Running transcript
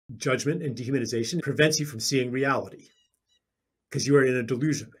Judgment and dehumanization prevents you from seeing reality because you are in a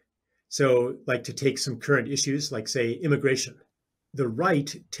delusion. So, like to take some current issues, like say immigration, the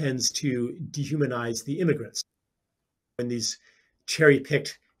right tends to dehumanize the immigrants. And these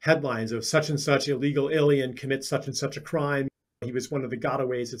cherry-picked headlines of such and such illegal alien commits such and such a crime, he was one of the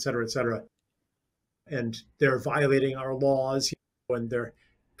gotaways, et cetera, and they're violating our laws, and they're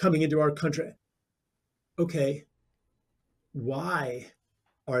coming into our country. Okay, why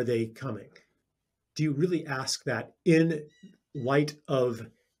are they coming? Do you really ask that in light of,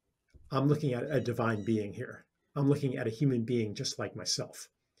 I'm looking at a divine being here. I'm looking at a human being just like myself.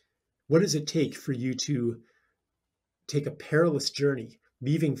 What does it take for you to take a perilous journey,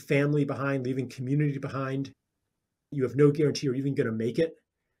 leaving family behind, leaving community behind? You have no guarantee you're even going to make it.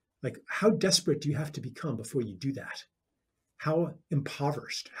 Like, how desperate do you have to become before you do that? How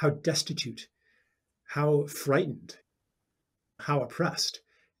impoverished, how destitute, how frightened, how oppressed?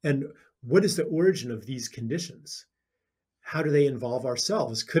 And what is the origin of these conditions? How do they involve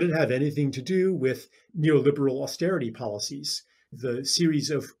ourselves? Could it have anything to do with neoliberal austerity policies, the series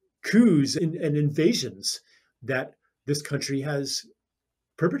of coups and invasions that this country has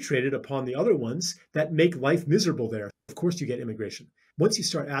perpetrated upon the other ones that make life miserable there? Of course, you get immigration. Once you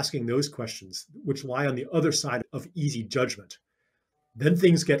start asking those questions, which lie on the other side of easy judgment, then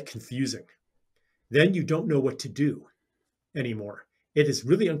things get confusing. Then you don't know what to do anymore. It is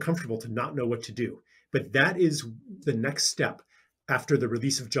really uncomfortable to not know what to do. But that is the next step after the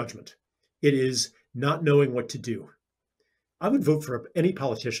release of judgment. It is not knowing what to do. I would vote for any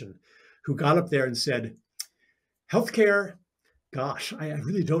politician who got up there and said, healthcare, gosh, I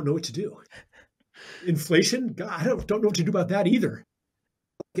really don't know what to do. Inflation, God, I don't know what to do about that either.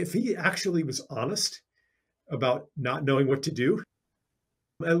 If he actually was honest about not knowing what to do,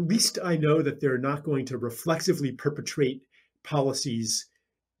 at least I know that they're not going to reflexively perpetrate policies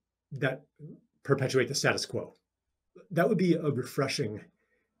that perpetuate the status quo. That would be a refreshing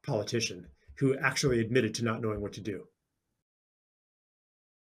politician who actually admitted to not knowing what to do.